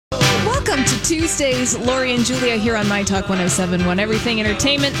Welcome to Tuesdays. Lori and Julia here on My Talk 1071. Everything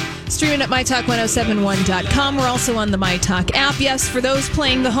Entertainment. Streaming at MyTalk1071.com. We're also on the My Talk app. Yes, for those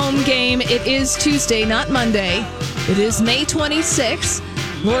playing the home game, it is Tuesday, not Monday. It is May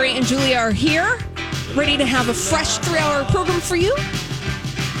 26th. Lori and Julia are here, ready to have a fresh 3-hour program for you.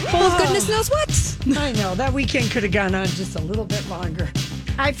 Full of goodness knows what. I know. That weekend could have gone on just a little bit longer.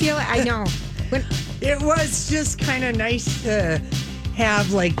 I know. It was just kind of nice to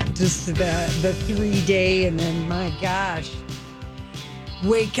have like just the 3-day and then, my gosh,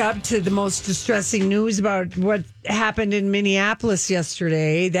 wake up to the most distressing news about what happened in Minneapolis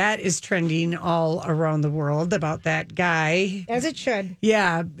yesterday. That is trending all around the world about that guy. As it should.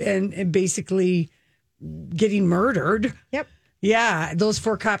 Yeah, and basically getting murdered. Yep. Yeah, those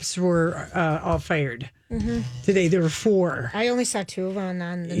 4 cops were all fired. Mm-hmm. Today there were 4. I only saw 2 of them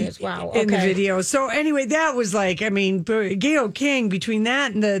on the news. Wow. Okay. In the video. So anyway, that was like, I mean, Gayle King, between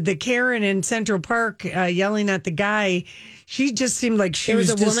that and the Karen in Central Park yelling at the guy, she just seemed like she was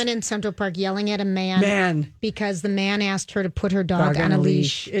There was a woman in Central Park yelling at a man because the man asked her to put her dog on a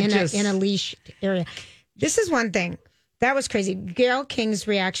leash in a leash area. This is one thing. That was crazy. Gayle King's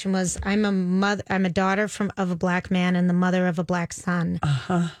reaction was, "I'm a daughter of a black man and the mother of a black son."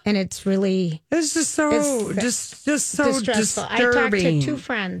 And it's really, it's just so so distressful. I talked to 2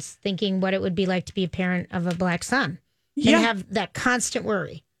 friends thinking what it would be like to be a parent of a black son and have that constant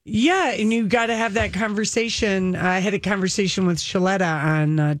worry. Yeah, and you got to have that conversation. I had a conversation with Shaletta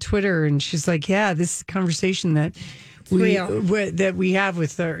on Twitter, and she's like, "Yeah, this is a conversation that." We have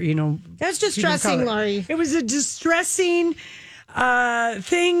with our, That's distressing, Lori. It was a distressing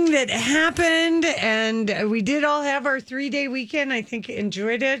thing that happened, and we did all have our 3-day weekend. I think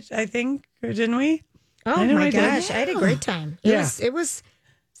enjoyed it. Didn't we? Oh my gosh, I had a great time. It was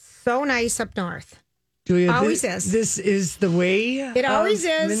so nice up north. Julia, always is. This is the way. It always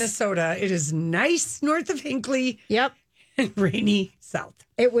is. Minnesota. It is nice north of Hinckley. Yep. And rainy south.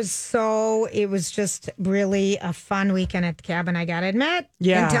 It was just really a fun weekend at the cabin, I got to admit.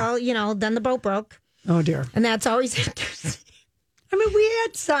 Yeah. Until, then the boat broke. Oh, dear. And that's always interesting. I mean, we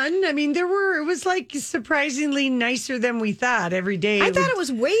had sun. I mean, it was like surprisingly nicer than we thought every day. I thought it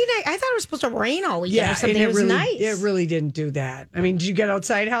was way nice. I thought it was supposed to rain all weekend or something. And it was nice. It really didn't do that. I mean, did you get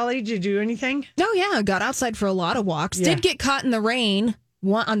outside, Holly? Did you do anything? Oh, yeah. I got outside for a lot of walks. Yeah. Did get caught in the rain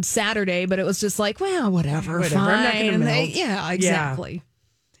on Saturday, but it was just like, well, whatever. Fine. I'm not going to melt. Yeah, exactly.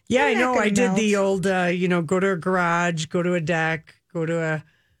 Yeah, I know. I did the old, go to a garage, go to a deck, go to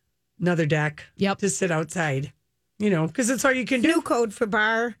another deck. Yep. To sit outside, because that's all you can do. New code for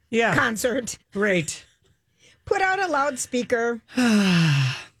bar concert. Right. Put out a loudspeaker.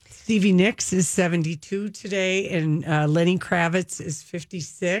 Stevie Nicks is 72 today, and Lenny Kravitz is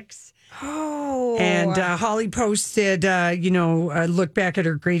 56. Oh. And Holly posted, look back at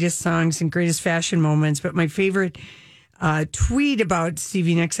her greatest songs and greatest fashion moments. But my favorite tweet about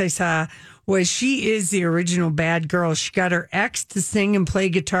Stevie Nicks I saw was she is the original bad girl. She got her ex to sing and play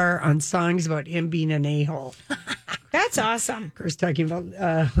guitar on songs about him being an a-hole. That's awesome. Of course, talking about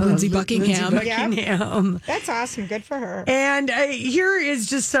Lindsey Buckingham. Yep. That's awesome. Good for her. And here is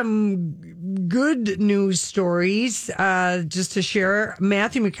just some good news stories just to share.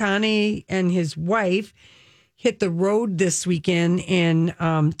 Matthew McConaughey and his wife hit the road this weekend in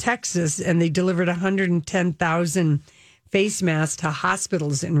Texas, and they delivered 110,000 face masks to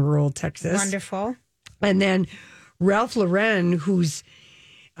hospitals in rural Texas. Wonderful. And then Ralph Lauren, who's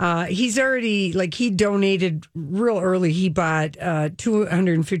he's already, he donated real early. He bought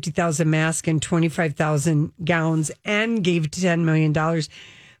 250,000 masks and 25,000 gowns and gave $10 million.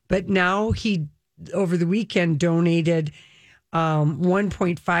 But now he, over the weekend, donated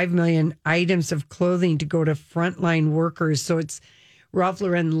 1.5 million items of clothing to go to frontline workers. So it's Ralph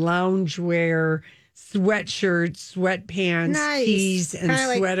Lauren loungewear, sweatshirts, sweatpants, tees, and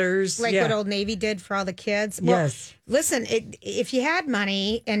sweaters. Like what Old Navy did for all the kids. Well, yes. Listen, if you had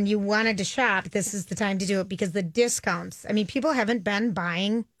money and you wanted to shop, this is the time to do it because the discounts. I mean, people haven't been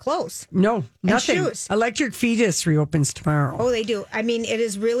buying clothes. No, nothing. And shoes. Electric Fetus reopens tomorrow. Oh, they do. I mean, it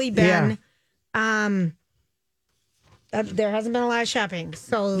has really been... there hasn't been a lot of shopping.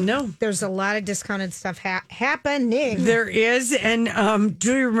 So there's a lot of discounted stuff happening. There is. And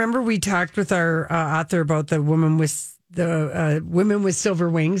do you remember we talked with our author about the women with silver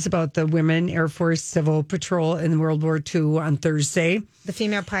wings, about the women Air Force Civil Patrol in World War II on Thursday? The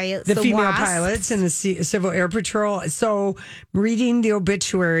female pilots. The female pilots in the Civil Air Patrol. So reading the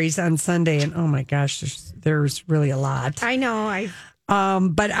obituaries on Sunday, and oh my gosh, there's really a lot. I know.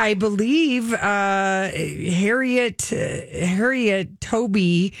 But I believe Harriet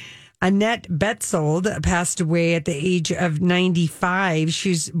Toby Annette Betzold passed away at the age of 95.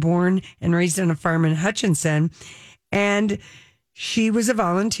 She's born and raised on a farm in Hutchinson, and she was a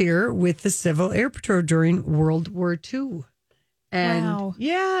volunteer with the Civil Air Patrol during World War II. And wow.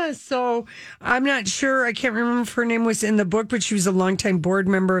 Yeah, so I'm not sure. I can't remember if her name was in the book, but she was a longtime board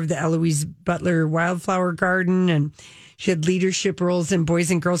member of the Eloise Butler Wildflower Garden, and she had leadership roles in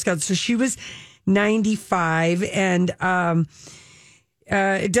Boys and Girl Scouts. So she was 95, and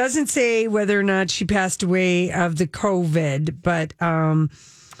it doesn't say whether or not she passed away of the COVID, but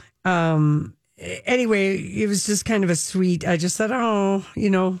anyway, it was just kind of a sweet. I just thought,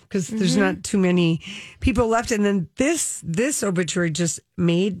 because there's not too many people left. And then this obituary just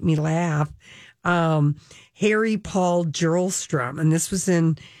made me laugh. Harry Paul Jurlstrom, and this was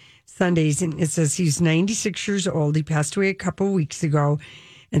in Sundays, and it says he's 96 years old. He passed away a couple of weeks ago,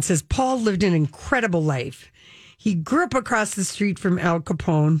 and says Paul lived an incredible life. He grew up across the street from Al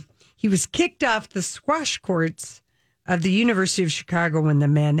Capone. He was kicked off the squash courts of the University of Chicago when the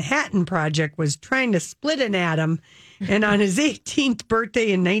Manhattan Project was trying to split an atom. And on his 18th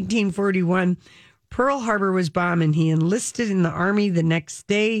birthday in 1941, Pearl Harbor was bombed, and he enlisted in the Army the next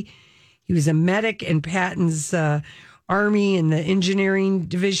day. He was a medic in Patton's Army in the engineering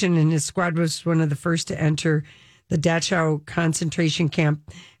division, and his squad was one of the first to enter the Dachau concentration camp.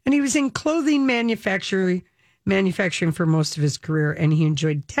 And he was in clothing manufacturing for most of his career, and he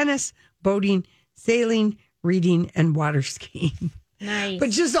enjoyed tennis, boating, sailing, reading, and water skiing. Nice. But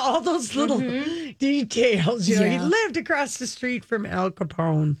just all those little details. He lived across the street from Al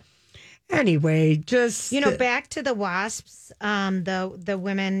Capone. Anyway, just... back to the WASPs, the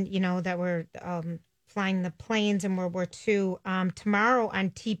women, that were flying the planes in World War II. Tomorrow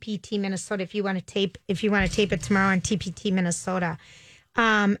on TPT Minnesota, if you want to tape it tomorrow on TPT Minnesota,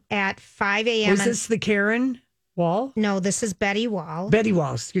 at 5 a.m. Was this the Karen Wall? No, this is Betty Wall. Betty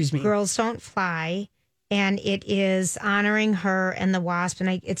Wall, excuse me. Girls Don't Fly. And it is honoring her and the WASP.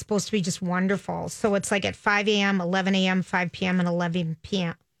 And it's supposed to be just wonderful. So it's like at 5 a.m., 11 a.m., 5 p.m., and 11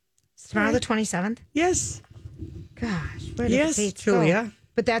 p.m. It's tomorrow the 27th? Yes. Gosh. Where did the dates go? Julia.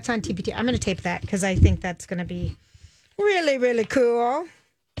 But that's on TPT. I'm going to tape that because I think that's going to be really, really cool.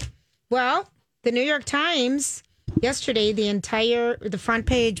 Well, the New York Times, yesterday, the front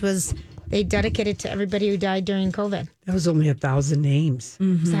page was... They dedicated to everybody who died during COVID. That was only 1,000 names.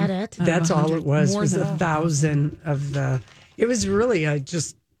 Mm-hmm. Is that it? That's all it was 1,000 of the... It was really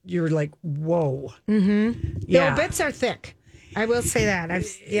you were like, whoa. Mm-hmm. Yeah. The obits are thick. I will say that.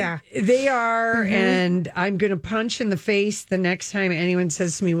 They are, and I'm going to punch in the face the next time anyone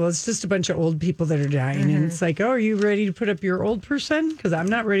says to me, well, it's just a bunch of old people that are dying. And it's like, oh, are you ready to put up your old person? Because I'm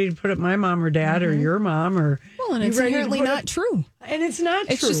not ready to put up my mom or dad or your mom or... Well, and it's inherently not true. And it's not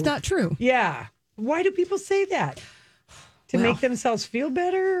true. It's just not true. Yeah. Why do people say that? To make themselves feel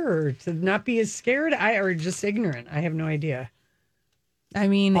better or to not be as scared? Or just ignorant? I have no idea. I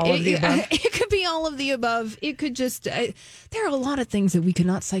mean, it could be all of the above. It could just, there are a lot of things that we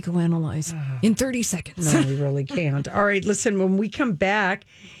cannot psychoanalyze in 30 seconds. No, we really can't. All right, listen, when we come back,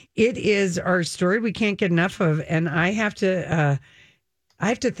 it is our story we can't get enough of. And I have to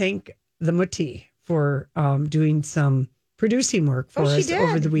thank the Mutti for doing some producing work for us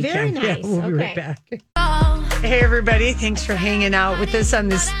over the weekend. Very nice. Yeah, we'll be right back. Hey, everybody. Thanks for hanging out with us on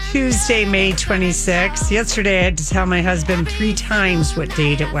this Tuesday, May 26th. Yesterday, I had to tell my husband 3 times what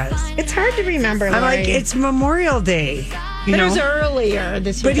date it was. It's hard to remember, I'm like, it's Memorial Day. It was earlier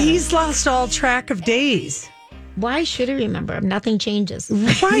this year. But he's lost all track of days. Why should he remember? Nothing changes.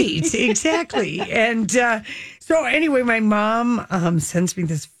 Right, exactly. And so anyway, my mom sends me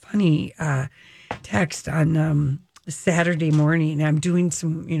this funny text on Saturday morning. I'm doing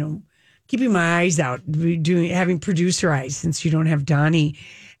some, keeping my eyes out, having producer eyes since you don't have Donnie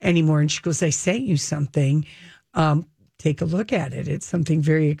anymore. And she goes, I sent you something. Take a look at it. It's something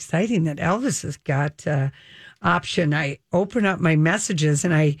very exciting that Elvis has got option. I open up my messages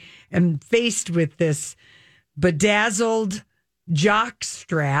and I am faced with this bedazzled jock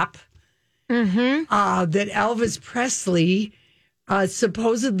strap that Elvis Presley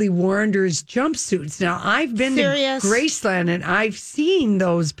supposedly wore under his jumpsuits. Now, I've been to Graceland and I've seen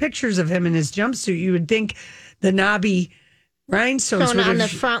those pictures of him in his jumpsuit. You would think the knobby rhinestones on the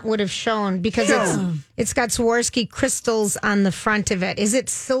front would have shown because it's got Swarovski crystals on the front of it. Is it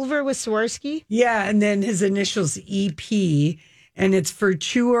silver with Swarovski? Yeah, and then his initials EP, and it's for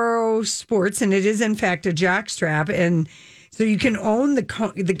Churro Sports, and it is in fact a jockstrap. And so you can own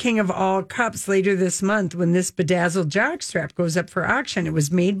the King of All Cups later this month when this bedazzled jockstrap goes up for auction. It was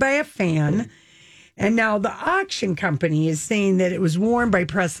made by a fan, and now the auction company is saying that it was worn by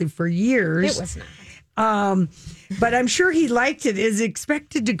Presley for years. It was not. But I'm sure he liked it. Is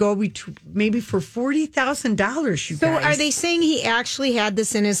expected to go maybe for $40,000. You so guys. Are they saying he actually had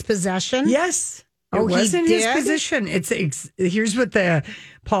this in his possession? Yes. It was in his possession. Here's what the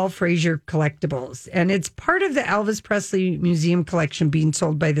Paul Frazier Collectibles, and it's part of the Elvis Presley Museum collection being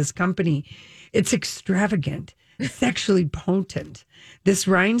sold by this company. It's extravagant, sexually potent. This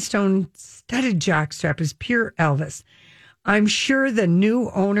rhinestone studded jockstrap is pure Elvis. I'm sure the new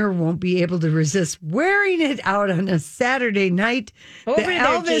owner won't be able to resist wearing it out on a Saturday night. The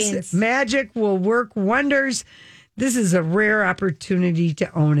Elvis magic will work wonders. This is a rare opportunity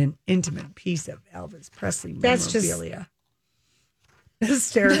to own an intimate piece of Elvis Presley memorabilia. That's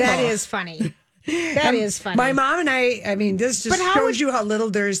hysterical. That is funny. That is funny. My mom and I mean, this just shows you how little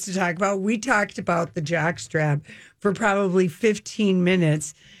there is to talk about. We talked about the jockstrap for probably 15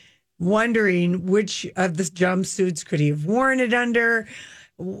 minutes, wondering which of the jumpsuits could he have worn it under.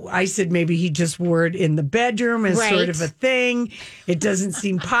 I said maybe he just wore it in the bedroom as sort of a thing. It doesn't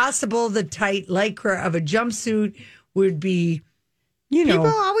seem possible. The tight lycra of a jumpsuit would be, People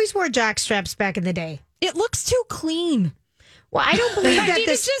always wore jock straps back in the day. It looks too clean. Well, I don't believe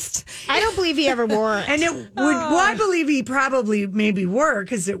that I don't believe he ever wore it. And it would. Well, I believe he probably maybe wore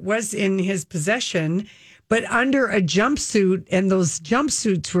because it was in his possession, but under a jumpsuit, and those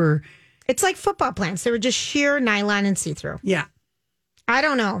jumpsuits were. It's like football pants. They were just sheer nylon and see-through. Yeah. I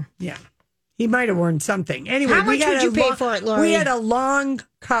don't know. Yeah. He might have worn something. Anyway, how much would you pay for it, Lori? We had a long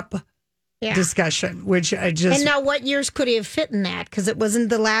cup discussion, which I just. And now, what years could he have fit in that? Because it wasn't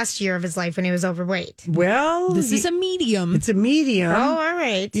the last year of his life when he was overweight. Well, this is a medium. It's a medium. Oh, all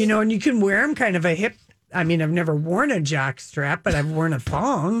right. And you can wear them kind of a hip. I mean, I've never worn a jock strap, but I've worn a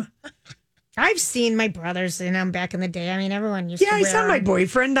thong. I've seen my brothers in them back in the day. I mean, everyone used to wear them. Yeah, I saw my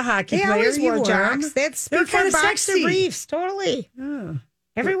boyfriend, the hockey player. They always wore jocks. They're kind of boxer sexy. briefs, totally. Oh.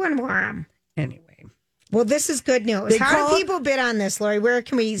 Everyone wore them. Anyway. Well, this is good news. How do people bid on this, Lori? Where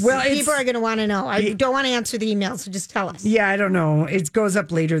can we? Well, people are going to want to know. I don't want to answer the email, so just tell us. Yeah, I don't know. It goes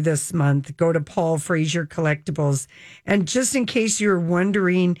up later this month. Go to Paul Frazier Collectibles. And just in case you're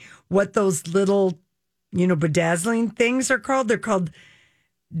wondering what those little, bedazzling things are called, they're called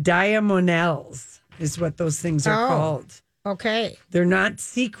diamonds. Is what those things are called. Okay. They're not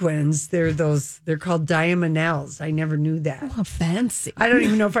sequins. They're called diamonds. I never knew that. Oh, fancy. I don't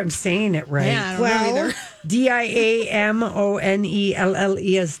even know if I'm saying it right. Yeah, I don't know either.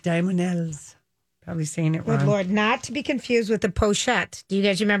 Diamonelles, diamonds. Probably saying it wrong. Good Lord. Not to be confused with the pochette. Do you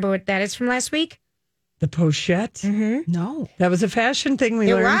guys remember what that is from last week? The pochette? Mm-hmm. No. That was a fashion thing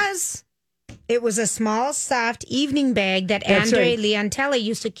we learned. It was a small, soft evening bag that Andre Leontelli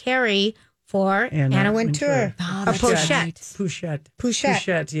used to carry for Anna Wintour. Oh, a pochette.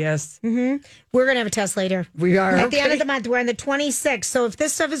 Pochette, yes. Mm-hmm. We're going to have a test later. We are. At the end of the month, we're on the 26th. So if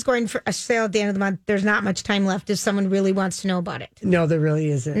this stuff is going for a sale at the end of the month, there's not much time left if someone really wants to know about it. No, there really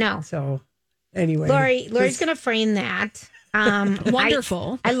isn't. No. So anyway. Lori's going to frame that.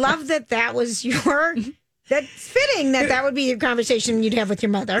 Wonderful. I love that was your... That's fitting that would be your conversation you'd have with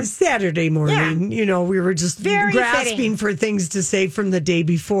your mother. Saturday morning. Yeah. We were just grasping for things to say from the day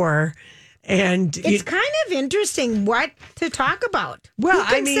before. And it's kind of interesting what to talk about. Well,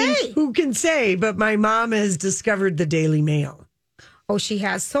 who can say? But my mom has discovered the Daily Mail. Oh, she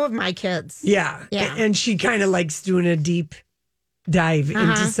has. So have my kids. Yeah. And she kind of likes doing a deep dive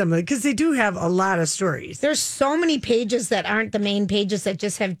into some of it because they do have a lot of stories. There's so many pages that aren't the main pages that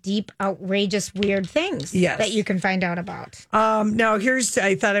just have deep, outrageous, weird things that you can find out about. Now,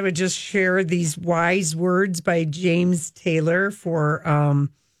 I thought I would just share these wise words by James Taylor for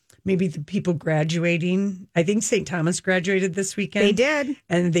maybe the people graduating. I think St. Thomas graduated this weekend. They did.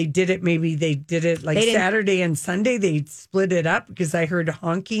 And they did it like Saturday and Sunday. They split it up because I heard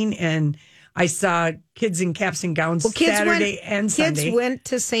honking and I saw kids in caps and gowns Saturday and Sunday. Kids went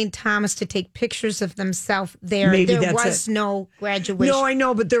to St. Thomas to take pictures of themselves there. Maybe there was no graduation. No, I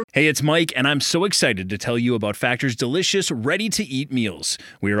know, but there. Hey, it's Mike, and I'm so excited to tell you about Factor's delicious, ready-to-eat meals.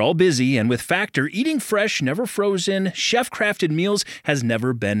 We are all busy, and with Factor, eating fresh, never frozen, chef-crafted meals has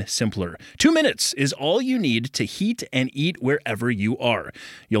never been simpler. 2 minutes is all you need to heat and eat wherever you are.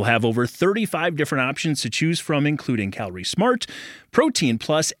 You'll have over 35 different options to choose from, including Calorie Smart, Protein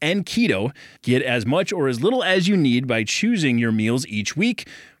Plus, and Keto. Get as much or as little as you need by choosing your meals each week.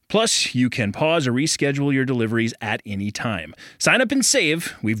 Plus, you can pause or reschedule your deliveries at any time. Sign up and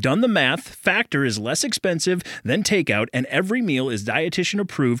save. We've done the math. Factor is less expensive than takeout, and every meal is dietitian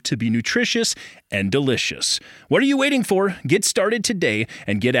approved to be nutritious and delicious. What are you waiting for? Get started today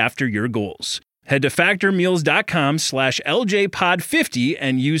and get after your goals. Head to factormeals.com/LJPod50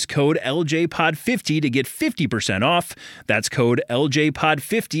 and use code LJPod50 to get 50% off. That's code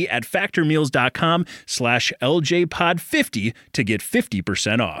LJPod50 at factormeals.com/LJPod50 to get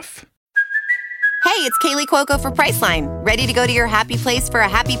 50% off. Hey, it's Kaylee Cuoco for Priceline. Ready to go to your happy place for a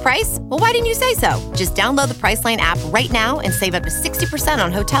happy price? Well, why didn't you say so? Just download the Priceline app right now and save up to 60%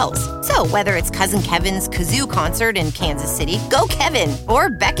 on hotels. So whether it's Cousin Kevin's Kazoo Concert in Kansas City, go Kevin, or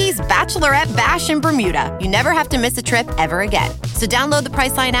Becky's Bachelorette Bash in Bermuda, you never have to miss a trip ever again. So download the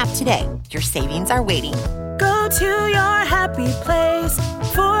Priceline app today. Your savings are waiting. Go to your happy place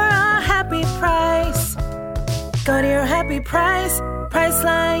for a happy price. Go to your happy price,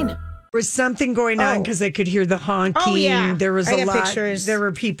 Priceline. There was something going on because I could hear the honking. Oh, yeah. There was a lot. Pictures. There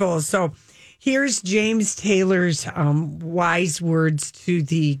were people. So here's James Taylor's wise words to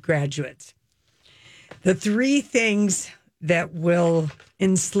the graduates. The 3 things that will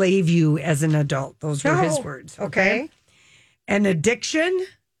enslave you as an adult. Those were his words. Okay. An addiction,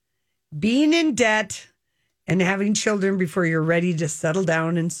 being in debt, and having children before you're ready to settle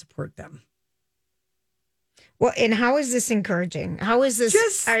down and support them. Well, and how is this encouraging? How is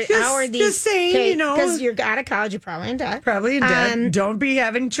this? How are these? Just saying, because you're out of college, you're probably in debt. Probably in debt. Don't be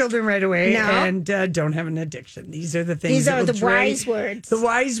having children right away, and don't have an addiction. These are the things. These are the wise words. The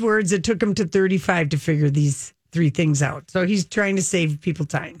wise words. It took him to 35 to figure these 3 things out. So he's trying to save people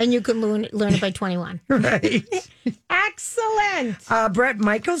time. And you can learn it by 21. Right. Excellent. Bret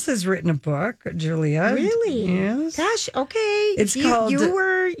Michaels has written a book, Julia. Really? Yes. Gosh, okay. It's called...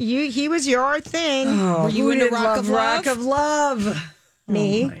 He was your thing. Oh, were you into Rock of Love? Rock of Love.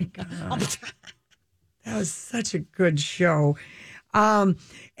 Me? Oh, my God. That was such a good show.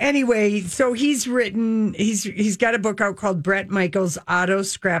 Anyway, so he's got a book out called Bret Michaels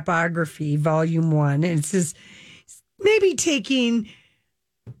Auto-Scrapography, Volume 1. And it says maybe taking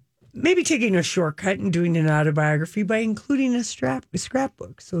a shortcut and doing an autobiography by including a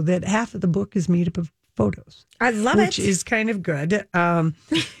scrapbook so that half of the book is made up of photos. I love it. Which is kind of good.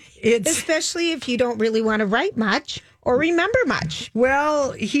 It's especially if you don't really want to write much or remember much.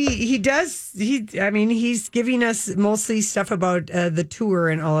 Well, he does. He's giving us mostly stuff about the tour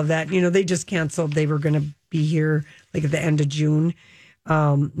and all of that. You know, they just canceled. They were going to be here like at the end of June.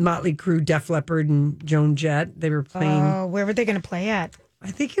 Motley Crue, Def Leppard, and Joan Jett. They were playing. Oh, where were they going to play at?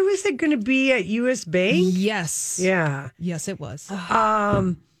 I think it was going to be at US Bank. Yes. Yeah. Yes, it was.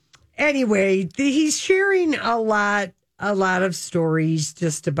 Anyway, he's sharing a lot of stories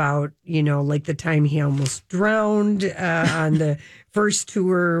just about, like the time he almost drowned on the first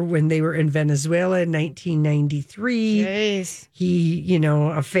tour when they were in Venezuela in 1993. Jeez.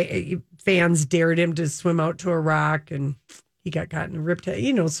 He, fans dared him to swim out to a rock and he got caught in a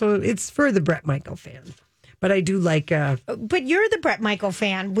riptide, so it's for the Bret Michael fan. But I do like... But you're the Bret Michael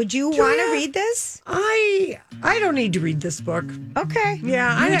fan. Would you want to read this? I don't need to read this book. Okay.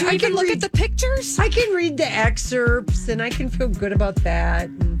 Yeah. I can look at the pictures? I can read the excerpts, and I can feel good about that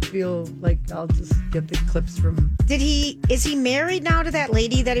and feel like I'll just get the clips from... Is he married now to that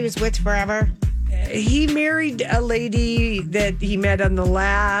lady that he was with forever? He married a lady that he met on the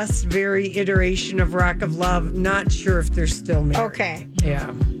last very iteration of Rock of Love. Not sure if they're still married. Okay.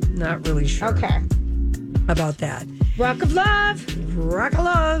 Yeah. Not really sure. Okay. About that. Rock of Love. Rock of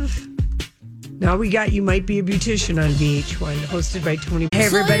Love. Now we got You Might Be a Beautician on VH1, hosted by Tony. Hey,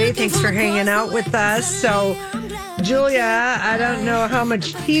 everybody. Thanks for hanging out with us. So, Julia, I don't know how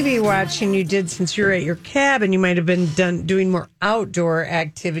much TV watching you did since you were at your cabin. You might have been doing more outdoor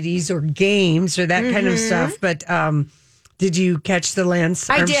activities or games or that kind of stuff. But did you catch the Lance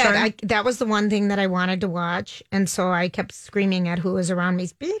Armstrong? I did. That was the one thing that I wanted to watch. And so I kept screaming at who was around me,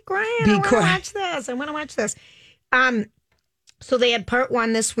 be quiet, I want to watch this. I want to watch this. So they had part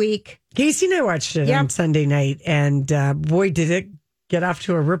 1 this week. Casey and I watched it on Sunday night. And boy, did it get off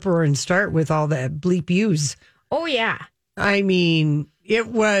to a ripper and start with all the bleep yous. Oh, yeah. I mean, it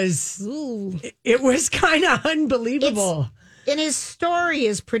was kind of unbelievable. And his story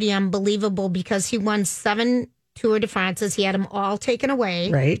is pretty unbelievable because he won 7 Tour de France's. He had them all taken away.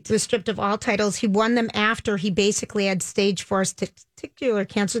 Right. He was stripped of all titles. He won them after he basically had stage 4 testicular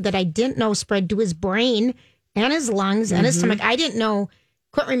cancer that I didn't know spread to his brain and his lungs and his stomach. I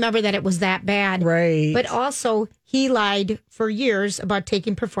couldn't remember that it was that bad. Right. But also, he lied for years about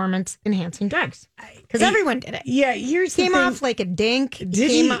taking performance-enhancing drugs. Because everyone did it. Yeah, here's the thing. Came off like a dink.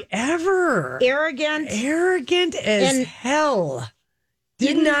 Did he ever? Arrogant. Arrogant as hell.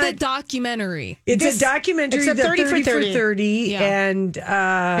 The documentary. It's a documentary. It's a 30 for 30. Yeah. And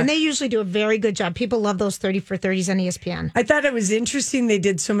they usually do a very good job. People love those 30 for 30s on ESPN. I thought it was interesting they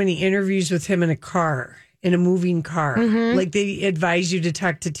did so many interviews with him in a car. in a moving car. Like they advise you to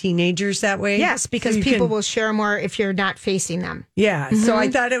talk to teenagers that way. Yes, because people will share more if you're not facing them. Yeah. So I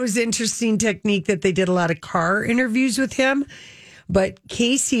thought it was interesting technique that they did a lot of car interviews with him. But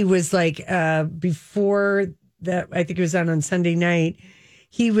Casey was like, before that, I think it was on Sunday night,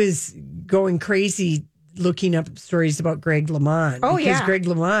 he was going crazy looking up stories about Greg LeMond. Oh, because Greg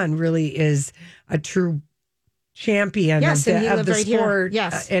LeMond really is a true champion of the sport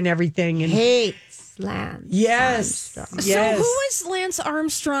and everything. And hates Lance. Yes. Armstrong. Yes. So who is Lance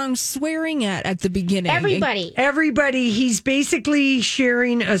Armstrong swearing at the beginning? Everybody. He's basically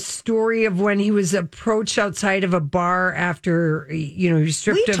sharing a story of when he was approached outside of a bar after, he was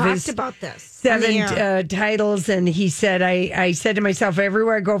stripped of his about this 7 titles. And he said, I said to myself,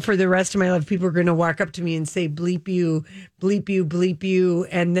 everywhere I go for the rest of my life, people are going to walk up to me and say, bleep you, bleep you, bleep you.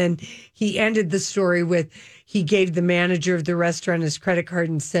 And then he ended the story with, he gave the manager of the restaurant his credit card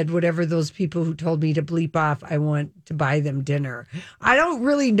and said, whatever those people who told me to bleep off, I want to buy them dinner. I don't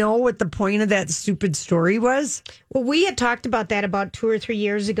really know what the point of that stupid story was. Well, we had talked about that about 2 or 3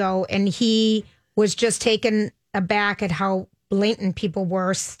 years ago, and he was just taken aback at how blatant people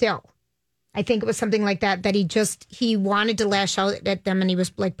were still. I think it was something like that he wanted to lash out at them, and he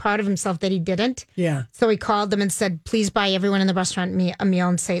was like proud of himself that he didn't. Yeah. So he called them and said, please buy everyone in the restaurant a meal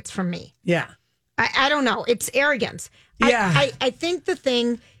and say it's from me. Yeah. I don't know. It's arrogance. Yeah. I think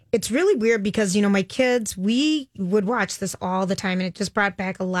it's really weird because, my kids, we would watch this all the time, and it just brought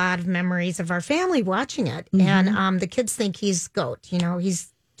back a lot of memories of our family watching it. And the kids think he's GOAT.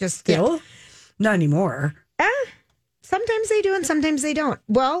 He's just... Still? Not anymore. Sometimes they do and sometimes they don't.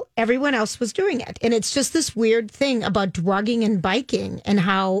 Well, everyone else was doing it. And it's just this weird thing about drugging and biking and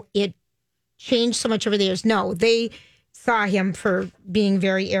how it changed so much over the years. No, they saw him for being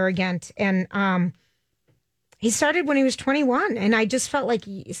very arrogant. And he started when he was 21. And I just felt like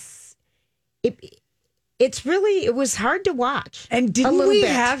it was hard to watch. And didn't we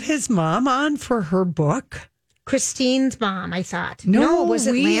have his mom on for her book? Christine's mom, I thought. No, was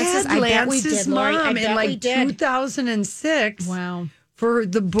it Lance's? I bet we did, Lori. I bet in like 2006. Wow. For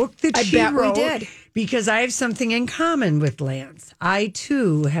the book that she wrote. We did. Because I have something in common with Lance. I,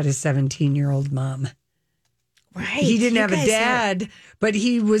 too, had a 17-year-old mom. Right. He didn't have a dad, but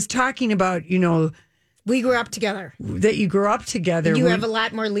he was talking about, we grew up together. That you grew up together. You have a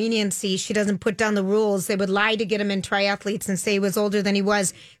lot more leniency. She doesn't put down the rules. They would lie to get him in triathletes and say he was older than he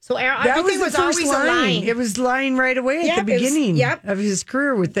was. So everything was always a line. It was lying right away at the beginning of his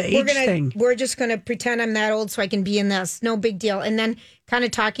career with the age thing. We're just going to pretend I'm that old so I can be in this. No big deal. And then kind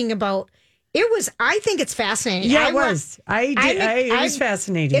of talking about... I think it's fascinating. Yeah, it was. It was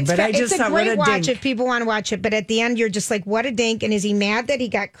fascinating, but I just thought, what a dink. It's a great watch if people want to watch it, but at the end, you're just like, what a dink. And is he mad that he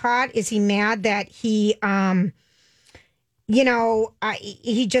got caught? Is he mad that he,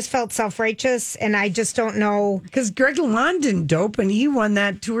 he just felt self-righteous? And I just don't know. Because Greg LeMond didn't dope, and he won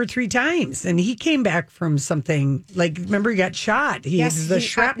that 2 or 3 times. And he came back from something, like, remember he got shot. He had the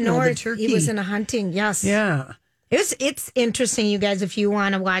shrapnel, the turkey. He was in a hunting, yes. Yeah. It's interesting, you guys, if you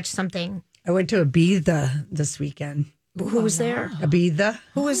want to watch something. I went to Ibiza this weekend. Who was there? Ibiza.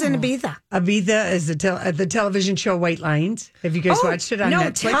 Who was in Ibiza? Ibiza is the television show White Lines. Have you guys watched it on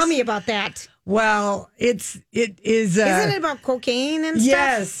Netflix? No, tell me about that. Well, it is. Isn't it about cocaine and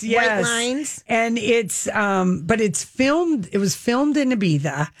stuff? Yes. White Lines. And it's, but it's filmed. It was filmed in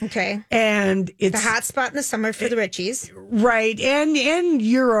Ibiza. Okay. And it's the hot spot in the summer for the Richies, right? And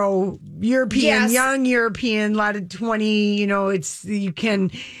European, yes. Young European, a lot of 20. You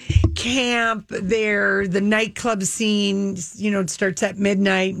can camp there. The nightclub scene, it starts at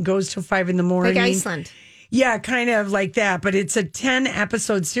midnight and goes till 5 a.m. like Iceland. Yeah, kind of like that, but it's a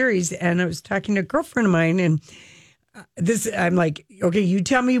 10-episode series. And I was talking to a girlfriend of mine, and I'm like, okay, you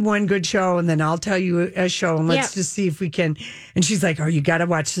tell me one good show, and then I'll tell you a show, and let's just see if we can. And she's like, oh, you got to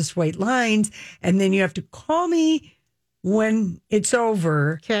watch this White Lines, and then you have to call me when it's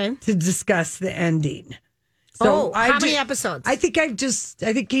over to discuss the ending. So how many episodes? I think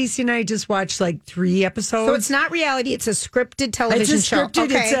Casey and I just watched like 3 episodes. So it's not reality; it's a scripted television show.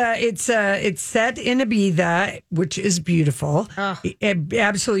 It's set in Ibiza, which is beautiful,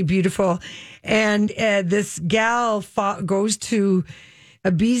 absolutely beautiful. And this gal goes to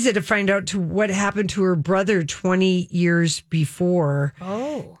Ibiza to find out what happened to her brother 20 years before.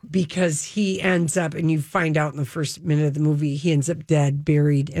 Oh, because he ends up, and you find out in the first minute of the movie, he ends up dead,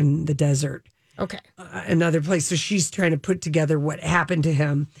 buried in the desert. Okay. Another place. So she's trying to put together what happened to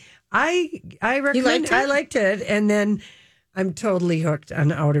him. I recommend. I liked it. And then I'm totally hooked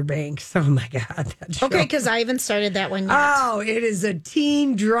on Outer Banks. Oh my God. Okay, because I haven't started that one yet. Oh, it is a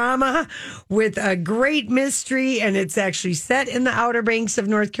teen drama with a great mystery, and it's actually set in the Outer Banks of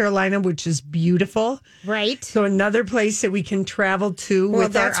North Carolina, which is beautiful. Right. So another place that we can travel to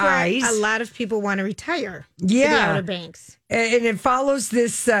with our eyes. A lot of people want to retire to the Outer Banks. And it follows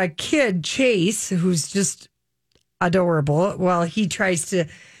this kid, Chase, who's just adorable. Well, he tries to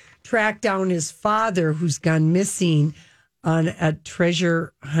track down his father, who's gone missing on a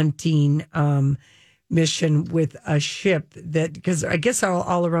treasure hunting mission with a ship because I guess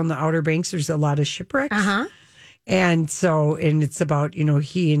all around the Outer Banks, there's a lot of shipwrecks. Uh-huh. And it's about,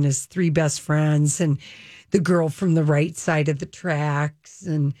 he and his 3 best friends and the girl from the right side of the tracks.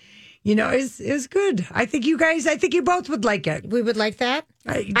 And, it's good. I think you both would like it. We would like that.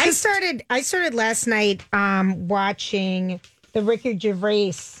 I started last night watching the Ricky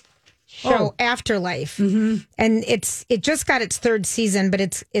Gervais show Afterlife, and it just got its 3rd season, but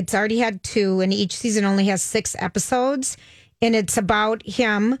it's already had 2, and each season only has 6 episodes, and it's about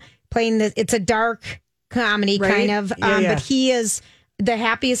him playing it's a dark comedy kind of, but he is the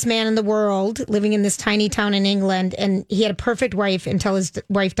happiest man in the world living in this tiny town in England, and he had a perfect wife until his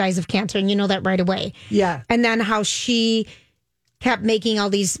wife dies of cancer, and you know that right away. Yeah. And then how she kept making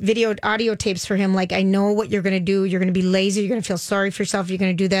all these audio tapes for him. Like, I know what you're going to do. You're going to be lazy. You're going to feel sorry for yourself. You're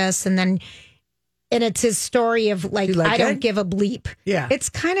going to do this. And it's his story of I don't give a bleep. Yeah. It's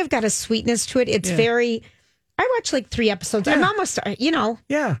kind of got a sweetness to it. It's I watched like 3 episodes. Yeah. I'm almost,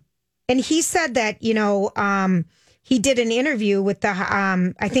 Yeah. And he said that, he did an interview with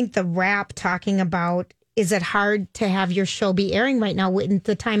I think the Wrap talking about, is it hard to have your show be airing right now in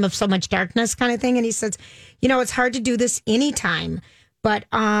the time of so much darkness kind of thing? And he says, it's hard to do this anytime, but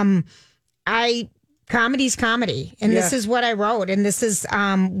comedy's comedy. And this is what I wrote. And this is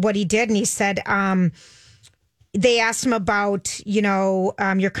what he did. And he said, they asked him about,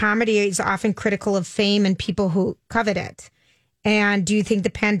 your comedy is often critical of fame and people who covet it. And do you think the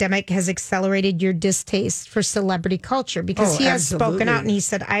pandemic has accelerated your distaste for celebrity culture? Because he has spoken out and he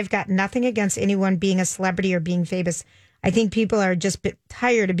said, I've got nothing against anyone being a celebrity or being famous. I think people are just a bit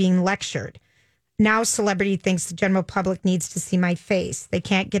tired of being lectured. Now celebrity thinks the general public needs to see my face. They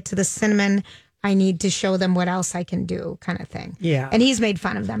can't get to the cinnamon. I need to show them what else I can do, kind of thing. Yeah. And he's made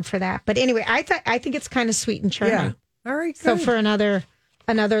fun of them for that. But anyway, I think it's kind of sweet and charming. Yeah. All right. Good. So for another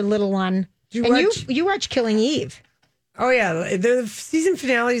little one. You watch Killing Eve. Oh, yeah. The season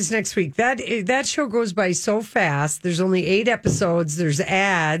finale is next week. That show goes by so fast. There's only 8 episodes. There's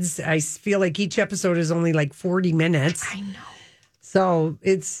ads. I feel like each episode is only like 40 minutes. I know. So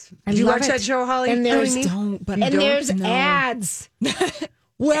it's... Do you watch that show, Holly? And there's ads.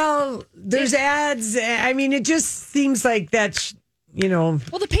 Well, there's ads. I mean, it just seems like that's... Well,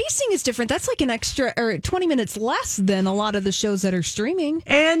 the pacing is different. That's like an extra or 20 minutes less than a lot of the shows that are streaming.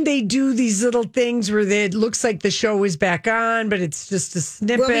 And they do these little things where it looks like the show is back on, but it's just a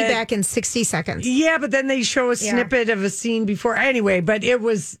snippet. We'll be back in 60 seconds. Yeah, but then they show a snippet of a scene before. Anyway, but it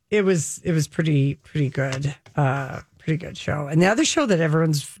was pretty good. Pretty good show. And the other show that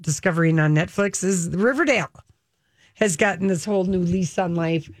everyone's discovering on Netflix is Riverdale. Has gotten this whole new lease on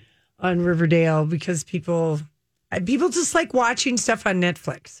life on Riverdale because people just like watching stuff on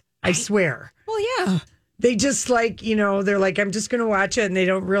Netflix. I swear. Well, yeah. They just like, they're like, I'm just going to watch it. And they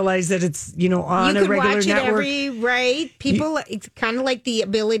don't realize that it's, on a regular network. Right. People, it's kind of like the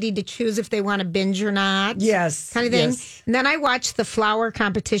ability to choose if they want to binge or not. Yes. Kind of thing. Yes. And then I watched the flower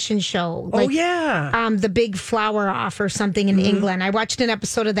competition show. The Big Flower Off or something in England. I watched an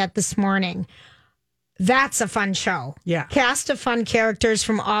episode of that this morning. That's a fun show. Yeah. Cast of fun characters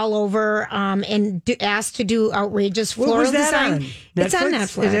from all over and asked to do outrageous floral design. On? It's on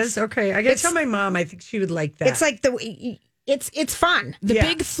Netflix. It is? Okay. I got to tell my mom. I think she would like that. It's like it's fun. The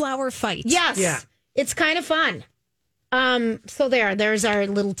big flower fight. Yes. Yeah. It's kind of fun. So there's our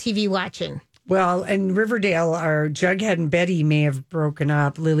little TV watching. Well, and Riverdale, our Jughead and Betty may have broken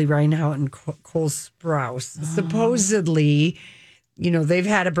up. Lily Reinhardt and Cole Sprouse. Oh. Supposedly... they've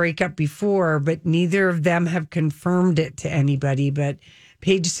had a breakup before, but neither of them have confirmed it to anybody. But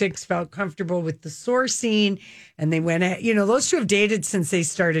Page Six felt comfortable with the sourcing, and they went at, those two have dated since they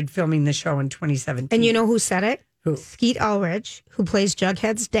started filming the show in 2017. And you know who said it? Who? Skeet Ulrich, who plays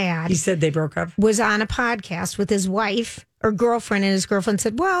Jughead's dad. He said they broke up? Was on a podcast with his wife or girlfriend, and his girlfriend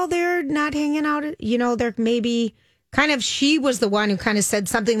said, well, they're not hanging out. They're maybe... Kind of, she was the one who kind of said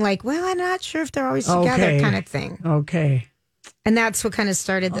something like, well, I'm not sure if they're always together kind of thing. Okay. And that's what kind of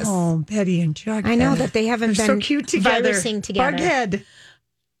started this. Oh, Betty and Jughead. I know that they haven't been so cute together. Virusing together. Bughead.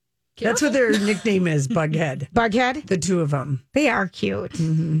 That's what their nickname is, Bughead. Bughead? The two of them. They are cute.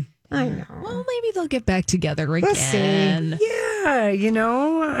 Mm-hmm. I know. Well, maybe they'll get back together again. We'll see. Yeah,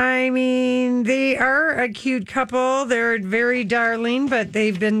 I mean, they are a cute couple. They're very darling, but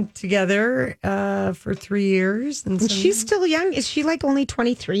they've been together for 3 years. And she's still young. Is she like only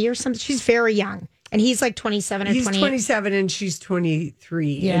 23 or something? She's very young. And he's like 27 or 28. He's 27 and she's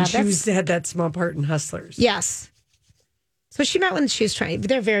 23. Yeah, and she had that small part in Hustlers. Yes. So she met when she was 20.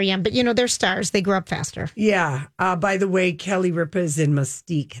 They're very young, but they're stars. They grow up faster. Yeah. By the way, Kelly Ripa is in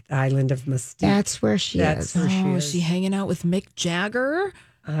Mystique, the island of Mystique. That's where she is. Is she hanging out with Mick Jagger?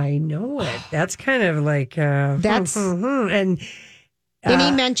 I know it. That's kind of like that's and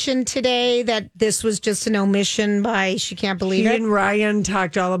he mentioned today that this was just an omission by She Can't Believe It. And Ryan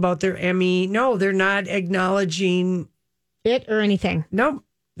talked all about their Emmy. No, they're not acknowledging it or anything. Nope.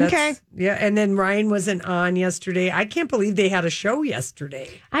 Okay. Yeah, and then Ryan wasn't on yesterday. I can't believe they had a show yesterday.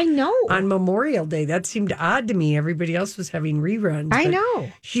 I know. On Memorial Day. That seemed odd to me. Everybody else was having reruns. I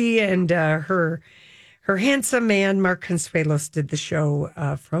know. She and her handsome man, Mark Consuelos, did the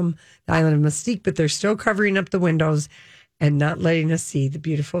show from the island of Mystique, but they're still covering up the windows and not letting us see the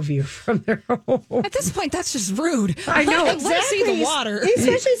beautiful view from their home. At this point, that's just rude. I know. Let us see the water.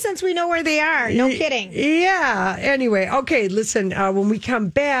 Especially since we know where they are. No kidding. Yeah. Anyway, okay, listen, when we come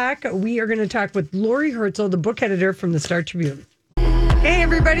back, we are going to talk with Lori Herzl, the book editor from the Star Tribune. Hey,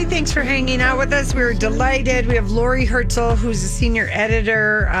 everybody. Thanks for hanging out with us. We're delighted. We have Lori Herzl, who's a senior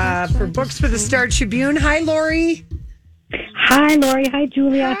editor for books for the Star Tribune. Hi, Lori. Hi, Lori. Hi,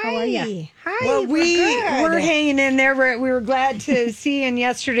 Julia. How are you? Hi. Well, we're hanging in there. We were glad to see in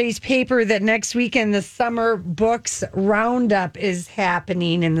yesterday's paper that next weekend the Summer Books Roundup is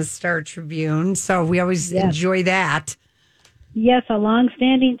happening in the Star Tribune. So we always enjoy that. Yes, a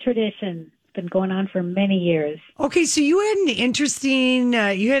long-standing tradition. It's been going on for many years. Okay, so you had an interesting,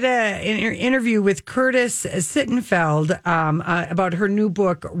 an interview with Curtis Sittenfeld about her new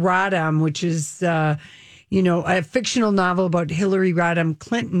book, Rodham, which is... a fictional novel about Hillary Rodham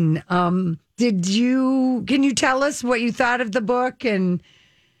Clinton. Can you tell us what you thought of the book and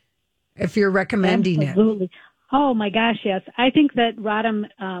if you're recommending Absolutely. it? Oh my gosh, yes. I think that Rodham,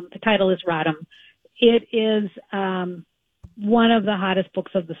 the title is Rodham. It is one of the hottest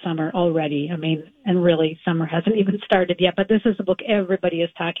books of the summer already. I mean, and really summer hasn't even started yet, but this is a book everybody is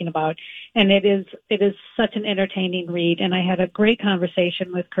talking about. And it is such an entertaining read. And I had a great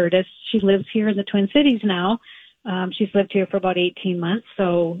conversation with Curtis. She lives here in the Twin Cities now. She's lived here for about 18 months.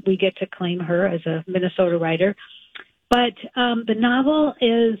 So we get to claim her as a Minnesota writer. But the novel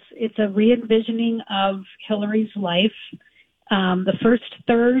it's a re-envisioning of Hillary's life. The first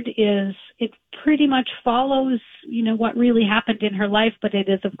third it pretty much follows, what really happened in her life, but it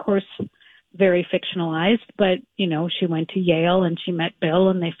is, of course, very fictionalized. But, she went to Yale and she met Bill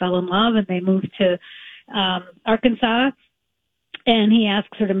and they fell in love and they moved to Arkansas and he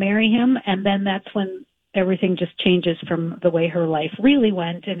asks her to marry him. And then that's when everything just changes from the way her life really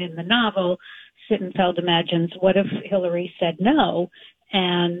went. And in the novel, Sittenfeld imagines, what if Hillary said no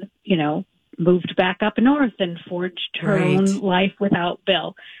and, moved back up north and forged her own life without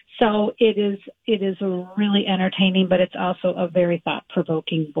Bill. So it is a really entertaining, but it's also a very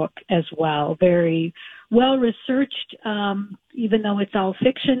thought-provoking book as well. Very well researched, even though it's all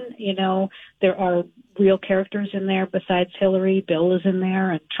fiction. There are real characters in there besides Hillary. Bill is in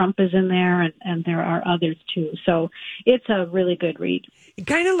there and Trump is in there and there are others too. So it's a really good read.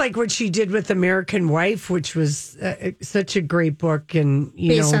 Kind of like what she did with American Wife, which was such a great book, and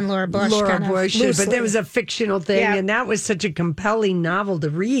based on Laura Bush, but that was a fictional thing, and that was such a compelling novel to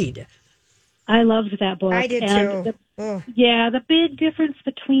read. I loved that book. I did too. The big difference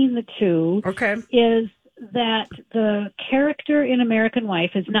between the two is that the character in American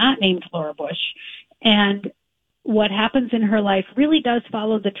Wife is not named Laura Bush, and what happens in her life really does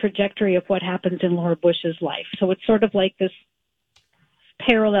follow the trajectory of what happens in Laura Bush's life. So it's sort of like this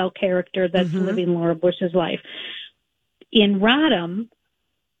parallel character that's living Laura Bush's life. In Rodham,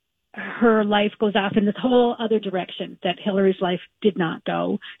 her life goes off in this whole other direction that Hillary's life did not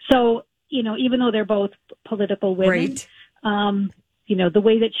go. So, even though they're both political women, the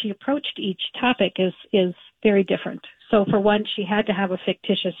way that she approached each topic is very different. So for one, she had to have a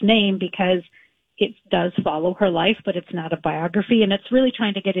fictitious name because it does follow her life, but it's not a biography. And it's really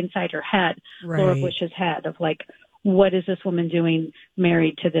trying to get inside her head, Laura Bush's head, of like, what is this woman doing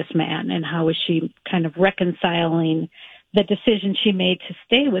married to this man? And how is she kind of reconciling the decision she made to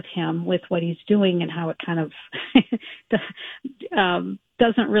stay with him with what he's doing, and how it kind of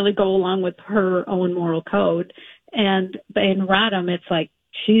doesn't really go along with her own moral code. And in Rodham, it's like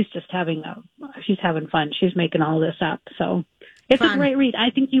she's having fun. She's making all this up. So it's a great read. I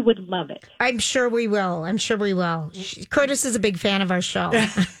think you would love it. I'm sure we will. Curtis is a big fan of our show.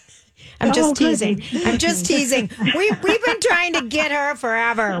 I'm just teasing. I'm just teasing. We've been trying to get her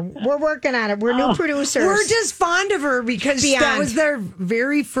forever. We're working on it. We're new producers. We're just fond of her because that was their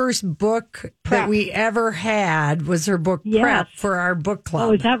very first book that we ever had. Was her book Prep for our book club?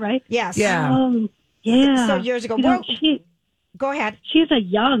 Oh, is that right? Yes. Yeah. Yeah. So years ago. Go ahead. She's a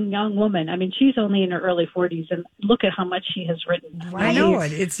young woman. I mean, she's only in her early 40s, and look at how much she has written. Right. I know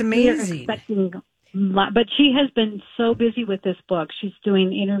it. It's amazing. But she has been so busy with this book. She's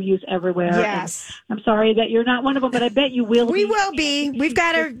doing interviews everywhere. Yes. I'm sorry that you're not one of them, but I bet you will be. We will be. We've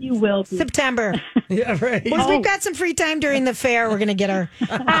got her. You will be. September. Yeah, right. Well, we've got some free time during the fair. We're going to get her.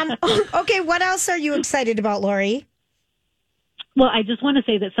 Okay, what else are you excited about, Lori? Well, I just want to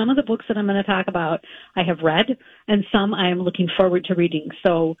say that some of the books that I'm going to talk about I have read, and some I am looking forward to reading.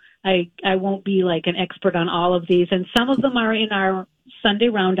 So I won't be like an expert on all of these. And some of them are in our Sunday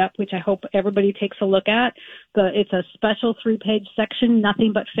Roundup, which I hope everybody takes a look at. It's a special 3-page section,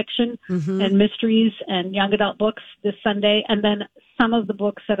 nothing but fiction and mysteries and young adult books this Sunday. And then some of the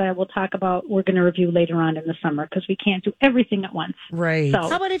books that I will talk about, we're going to review later on in the summer because we can't do everything at once. Right. So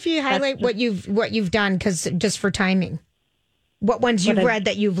how about if you highlight what you've done, because just for timing? What ones you've read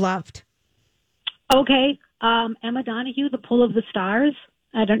that you've loved? Okay. Emma Donoghue, The Pull of the Stars.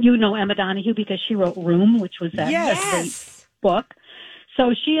 You know Emma Donoghue because she wrote Room, which was that great book.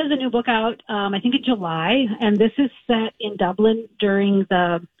 So she has a new book out, I think in July, and this is set in Dublin during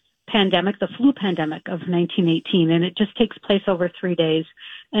the pandemic, the flu pandemic of 1918, and it just takes place over 3 days.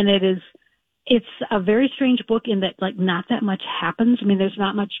 And it's a very strange book in that, like, not that much happens. I mean, there's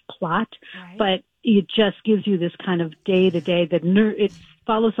not much plot, but it just gives you this kind of day-to-day. It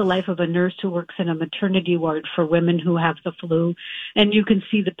follows the life of a nurse who works in a maternity ward for women who have the flu, and you can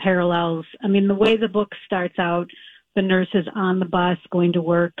see the parallels. I mean, the way the book starts out, the nurse is on the bus going to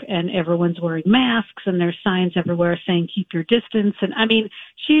work, and everyone's wearing masks, and there's signs everywhere saying, keep your distance. And, I mean,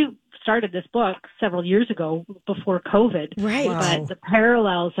 she started this book several years ago before COVID. Right. But the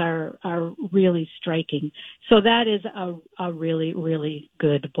parallels are really striking. So that is a really, really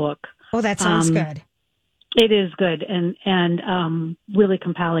good book. Oh, that sounds good. It is good and really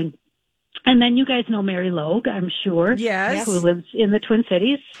compelling. And then you guys know Mary Logue, I'm sure. Yes. Who lives in the Twin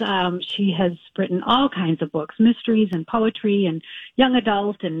Cities. She has written all kinds of books, mysteries and poetry and young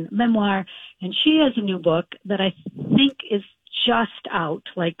adult and memoir. And she has a new book that I think is just out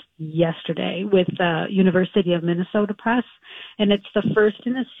like yesterday with the University of Minnesota Press. And it's the first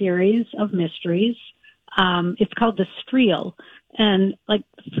in a series of mysteries. It's called The Streel. And like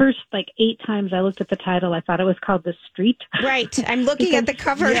first 8 times I looked at the title, I thought it was called The Street. Right. I'm looking at the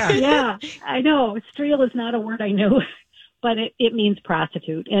cover. Yeah, I know. Streel is not a word I knew, but it means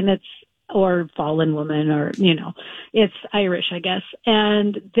prostitute, and or fallen woman, or, it's Irish, I guess.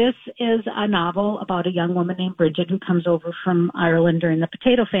 And this is a novel about a young woman named Bridget who comes over from Ireland during the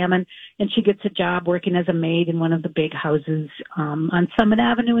potato famine, and she gets a job working as a maid in one of the big houses on Summit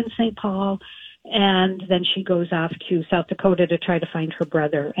Avenue in St. Paul. And then she goes off to South Dakota to try to find her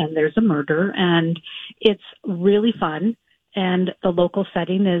brother, and there's a murder, and it's really fun. And the local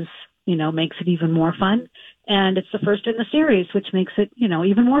setting is, makes it even more fun. And it's the first in the series, which makes it,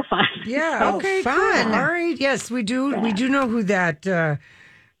 even more fun. Yeah. Okay. Fun. Cool. All right. Yes, we do. Yeah. We do know who that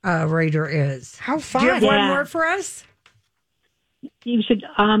writer is. How fun. Do you have one more for us? You should.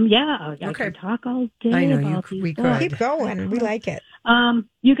 I okay. can talk all day. I know about we could. Keep going. We like it.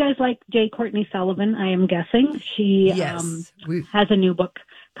 You guys like J. Courtney Sullivan, I am guessing. She has a new book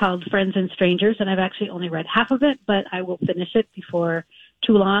called Friends and Strangers, and I've actually only read half of it, but I will finish it before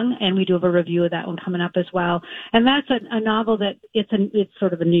too long, and we do have a review of that one coming up as well. And that's a novel that it's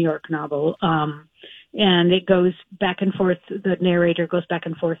sort of a New York novel, and it goes back and forth. The narrator goes back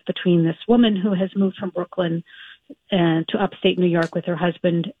and forth between this woman who has moved from Brooklyn and to upstate New York with her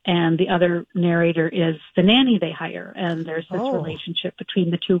husband, and the other narrator is the nanny they hire, and there's this relationship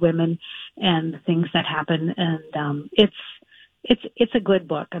between the two women and the things that happen, and it's a good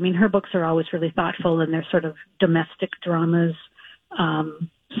book. I mean, her books are always really thoughtful, and they're sort of domestic dramas.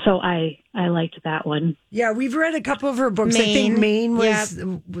 So I liked that one. Yeah, we've read a couple of her books. Maine. I think Maine was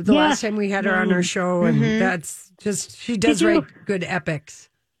the last time we had her on our show, and that's just, she does write good epics.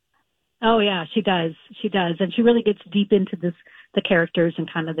 Oh yeah, she does. She does. And she really gets deep into the characters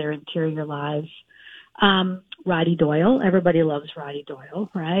and kind of their interior lives. Roddy Doyle. Everybody loves Roddy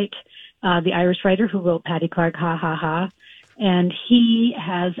Doyle, right? The Irish writer who wrote Paddy Clark, Ha Ha Ha. And he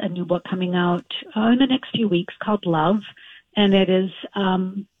has a new book coming out in the next few weeks called Love. And it is,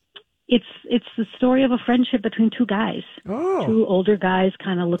 it's the story of a friendship between two guys. Oh. Two older guys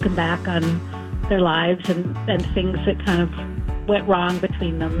kind of looking back on their lives and things that kind of went wrong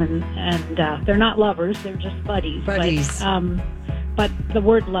between them, and they're not lovers, they're just buddies. But the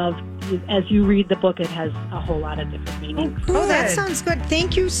word love as you read the book, it has a whole lot of different meanings. Oh, that sounds good.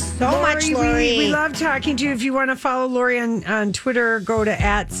 Thank you so much, Lori. We love talking to you. If you want to follow Lori on Twitter, go to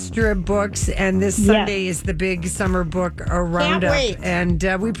 @StribBooks. And this Sunday is the big summer book roundup. And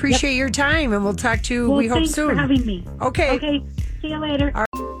we appreciate your time. And we'll talk to you, we hope, soon. Thanks for having me. Okay. See you later.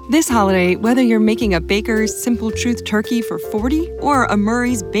 This holiday, whether you're making a Baker's Simple Truth turkey for 40 or a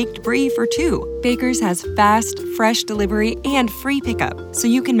Murray's Baked Brie for 2, Baker's has fast, fresh delivery and free pickup, so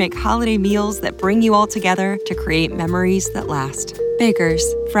you can make holiday meals that bring you all together to create memories that last. Baker's,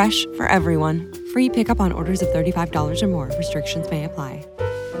 fresh for everyone. Free pickup on orders of $35 or more. Restrictions may apply.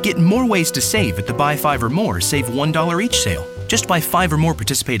 Get more ways to save at the Buy 5 or More Save $1 each sale. Just buy 5 or more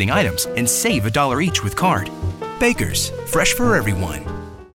participating items and save $1 each with card. Baker's, fresh for everyone.